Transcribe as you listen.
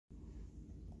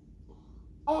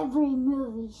every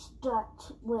movie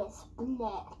starts with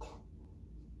black.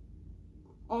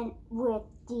 And with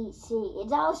DC.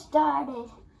 It all started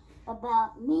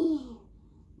about me,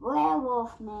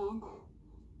 Werewolf Man,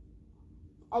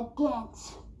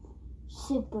 against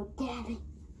Super Daddy.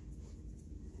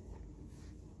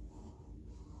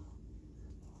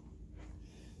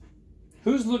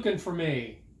 Who's looking for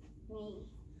me? Me.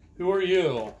 Who are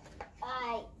you?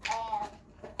 I am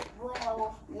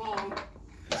Werewolf Man,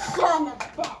 son of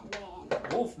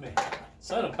Batman. Wolfman,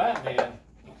 son of Batman.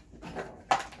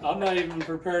 I'm not even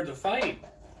prepared to fight.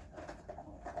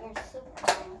 You're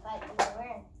Superman fighting the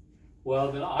world.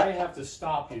 Well, then I have to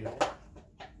stop you.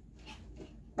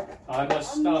 I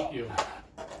must stop you.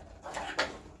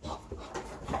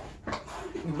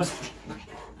 You must.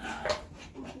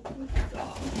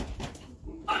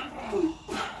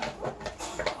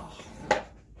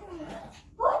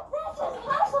 What? That's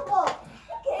impossible!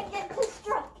 You can't get this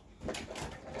struck.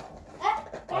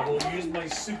 I will use my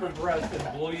super breath and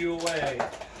blow you away.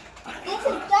 This is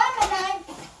Dynamite!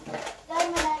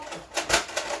 Dynamite!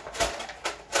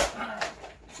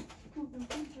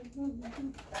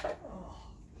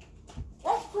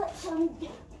 Let's put some...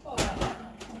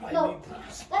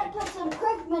 let's put some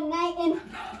kryptonite in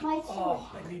my sword.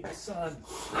 Oh, I need the sun.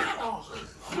 Oh.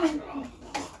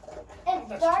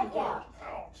 It's dark out.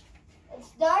 It's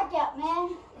dark out,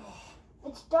 man.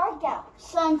 It's dark out.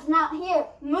 Sun's not here.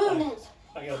 Moon is.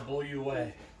 I gotta blow you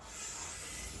away.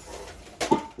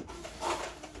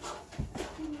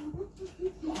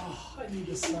 Oh, I need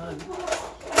the sun.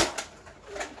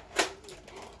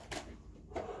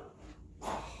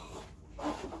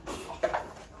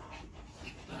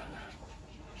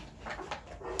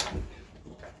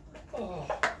 Oh.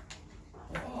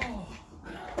 Oh.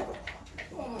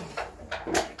 Oh.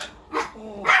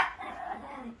 Oh.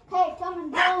 Hey, come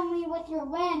and blow me with your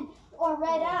wind or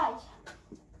red eyes.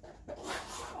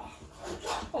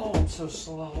 Oh, I'm so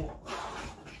slow.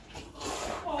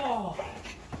 Oh.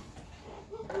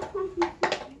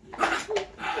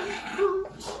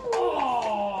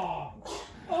 Oh.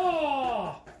 Oh.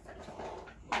 Oh.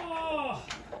 Oh.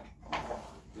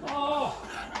 Oh.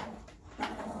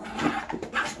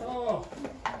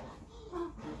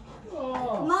 Oh.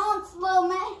 Come on, slow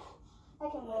man. I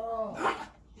can roll.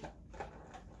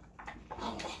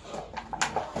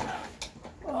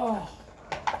 Oh.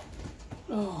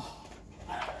 Oh.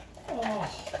 Oh.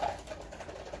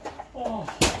 Oh.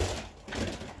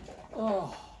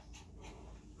 Oh.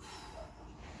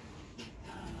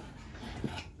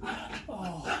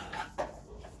 Oh.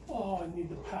 Oh, I need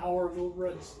the power of the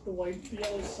red, the white, the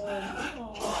yellow sun.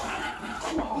 Oh.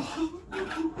 Oh.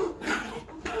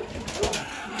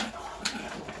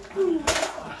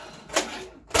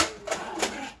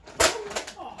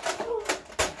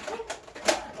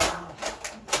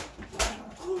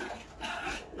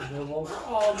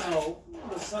 Oh no,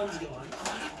 the sun's gone.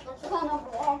 The sun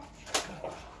over there.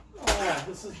 Oh,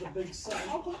 this is the big sun.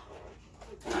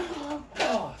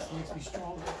 Oh, this makes me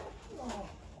stronger. Oh.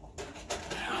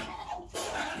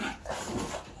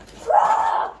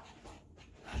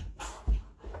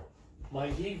 My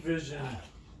heat vision.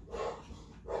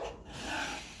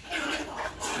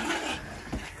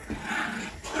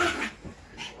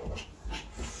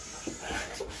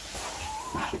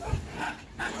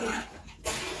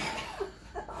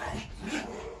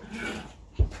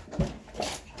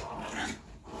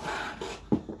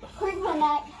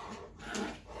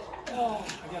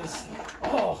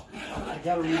 I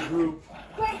gotta regroup.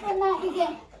 Kryptonite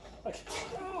again.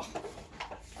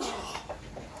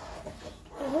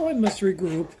 Oh, I must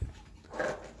regroup.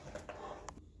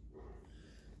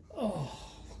 Oh.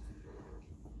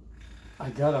 I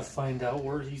gotta find out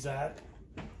where he's at.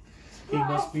 He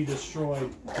must be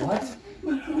destroyed. What?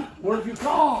 Where have you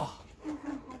gone?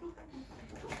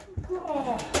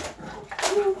 Oh.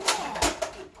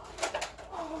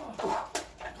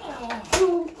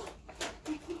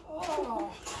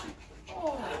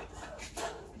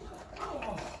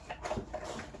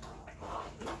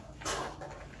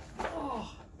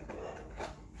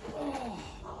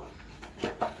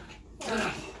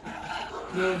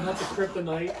 No, not the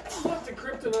kryptonite. Not the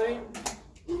kryptonite.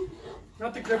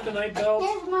 Not the kryptonite belt.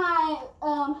 Here's my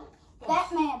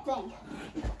Batman thing.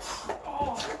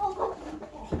 Oh.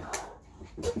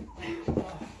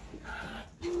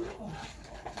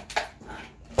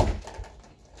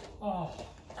 Oh.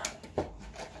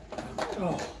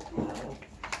 Oh.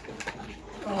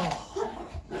 Oh.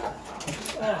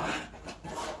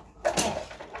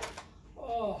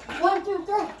 Oh. 1, 2,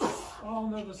 3. Oh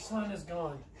no, the sun is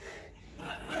gone.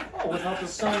 Oh, without the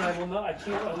sun, I will not. I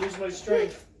can't. I lose my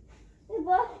strength.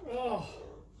 Oh.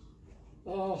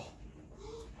 Oh.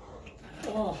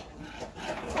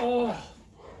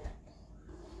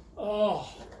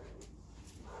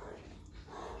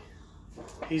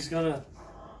 He's gonna...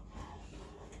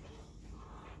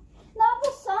 Not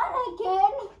the sun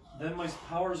again. Then my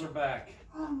powers are back.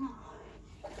 Oh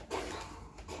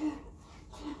no.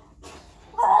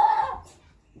 Ah!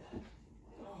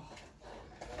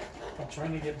 I'm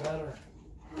trying to get better.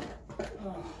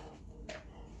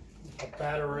 A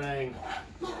batarang.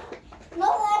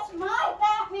 No, that's my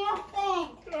Batman thing.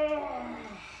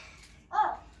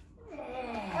 Oh.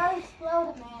 That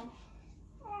exploded, man.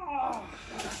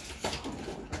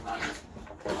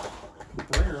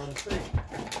 Bring her on the tree.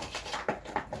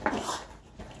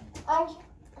 I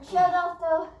shut off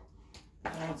the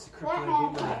That's the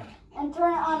Batman kryptonite and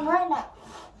turn it on right now.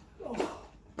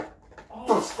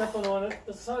 Oh, I'm stepping on it.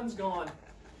 The sun's gone.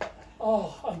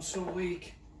 Oh, I'm so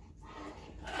weak.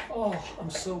 Oh, I'm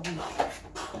so weak.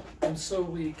 I'm so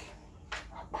weak.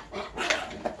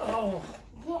 Oh,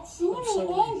 Yeah, see I'm so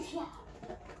me, weak. yeah.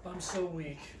 I'm so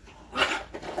weak.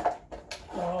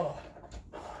 Oh,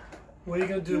 what are you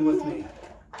gonna do with me?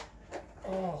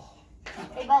 Oh,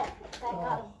 Hey, buddy, back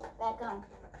on. Back on.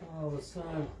 oh, the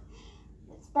sun.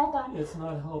 It's back on. It's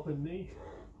not helping me.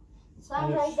 The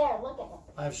sun's right there. Look at it.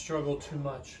 I've struggled too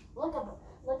much. Look at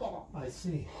it. Look at it. I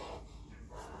see.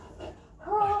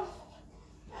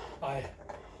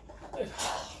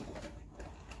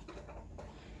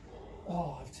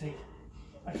 Oh,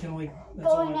 I can only,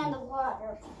 going in the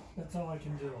water. that's all I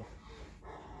can do.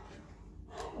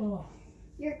 Oh,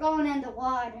 You're going in the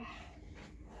water.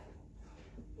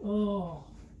 oh,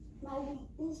 Maybe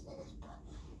this is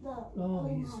the oh,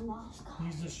 putting my mask on.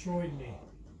 he's destroyed me.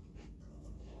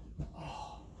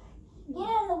 Oh, Get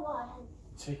in the water.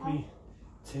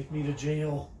 take me to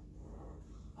jail.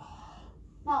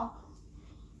 No.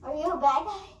 Are you a bad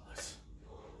guy?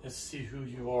 Let's see who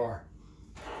you are.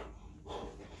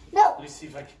 No. Let me see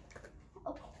if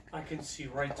Okay. I can see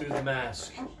right through the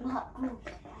mask. That's not Bruce.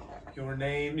 Your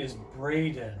name is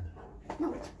Braden.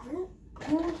 No, it's Bruce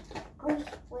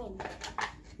Wayne.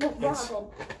 No, It's- Robin.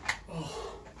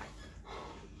 Oh,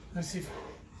 let's see if.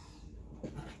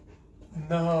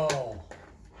 No.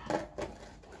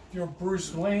 You're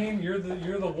Bruce Wayne. You're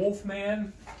the Wolf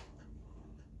Man.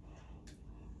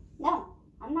 No,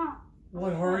 I'm not.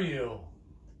 What are you?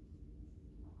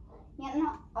 You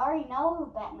know, I already know who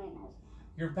Batman is.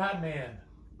 You're Batman.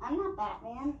 I'm not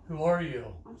Batman. Who are you?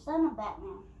 I'm son of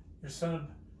Batman. Your son of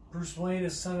Bruce Wayne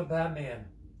is son of Batman.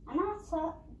 I'm not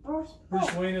son Bruce Bruce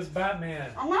Wayne. Wayne is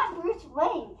Batman. I'm not Bruce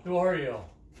Wayne. Who are you?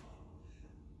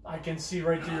 I can see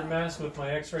right through your mask with my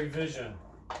X-ray vision.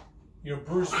 You're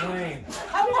Bruce Wayne.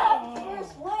 I'm not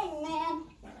Bruce Wayne, man.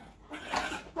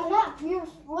 I'm not Bruce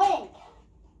Wayne.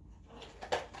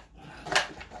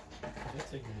 You're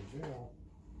taking me to jail.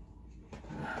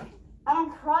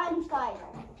 I'm a crime fighter.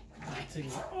 You're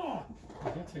taking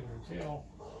me to jail.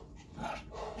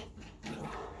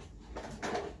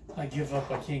 I give up.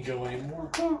 I can't go anymore.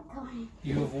 I can't go in.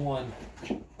 You have won.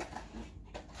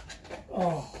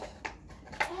 Oh,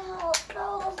 Hell,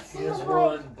 no, that's he has so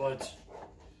won, but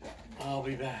I'll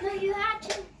be back. No, you had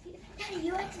to.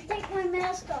 You had to take my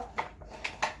mask off.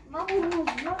 My name is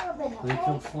Robin, They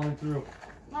come okay? flying through.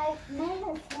 My name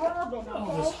is Robin,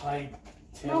 Oh, this okay?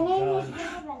 high-tail My name is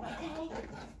gun. Robin, okay?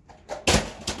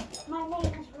 My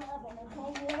name is Robin,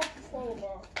 okay? You have to stay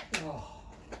there. Oh,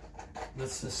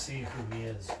 let's just see who he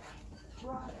is.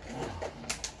 Robin.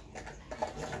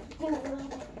 Dude, Robin.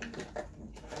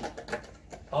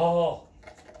 Oh,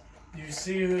 you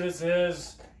see who this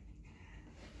is?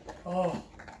 Oh,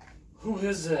 who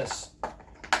is this?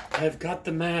 I've got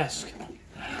the mask.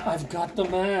 I've got the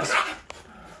mask.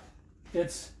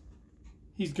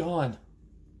 He's gone.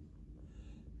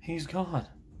 He's gone.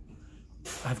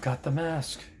 I've got the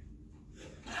mask.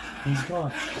 He's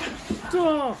gone.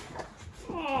 Oh,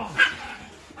 oh,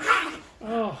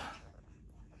 oh.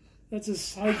 That's his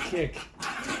sidekick.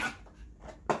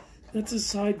 That's his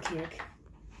sidekick.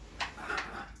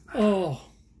 Oh.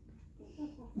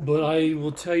 But I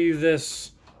will tell you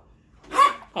this.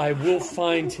 I will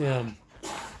find him.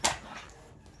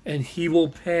 And he will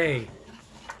pay.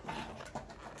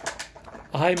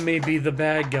 I may be the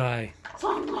bad guy.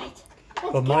 Sunlight.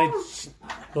 But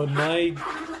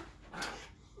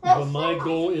my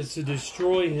goal is to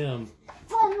destroy him.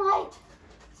 Sunlight.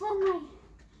 Sunlight.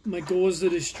 My goal is to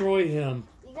destroy him.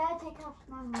 You gotta take off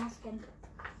my mask and...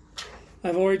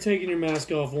 I've already taken your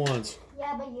mask off once.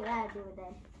 Yeah, but you gotta do it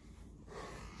then.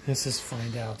 Let's just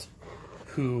find out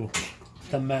who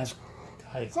the mask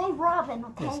guy is. Say Robin,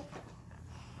 okay? Yes.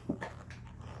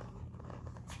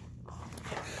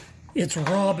 It's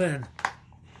Robin.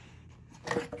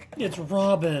 It's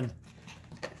Robin.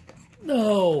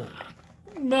 No.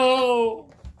 No.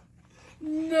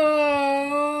 No.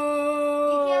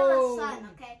 You kill the sun,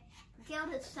 okay?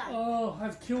 Oh,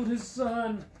 I've killed his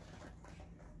son.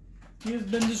 He has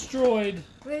been destroyed.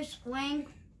 Bruce Wayne.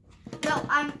 No,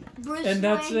 I'm Bruce Wayne. And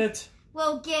that's it.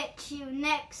 We'll get you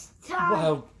next time.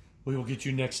 Well, we will get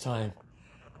you next time.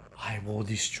 I will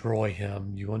destroy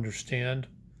him. You understand?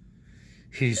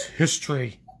 He's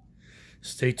history.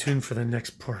 Stay tuned for the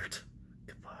next part.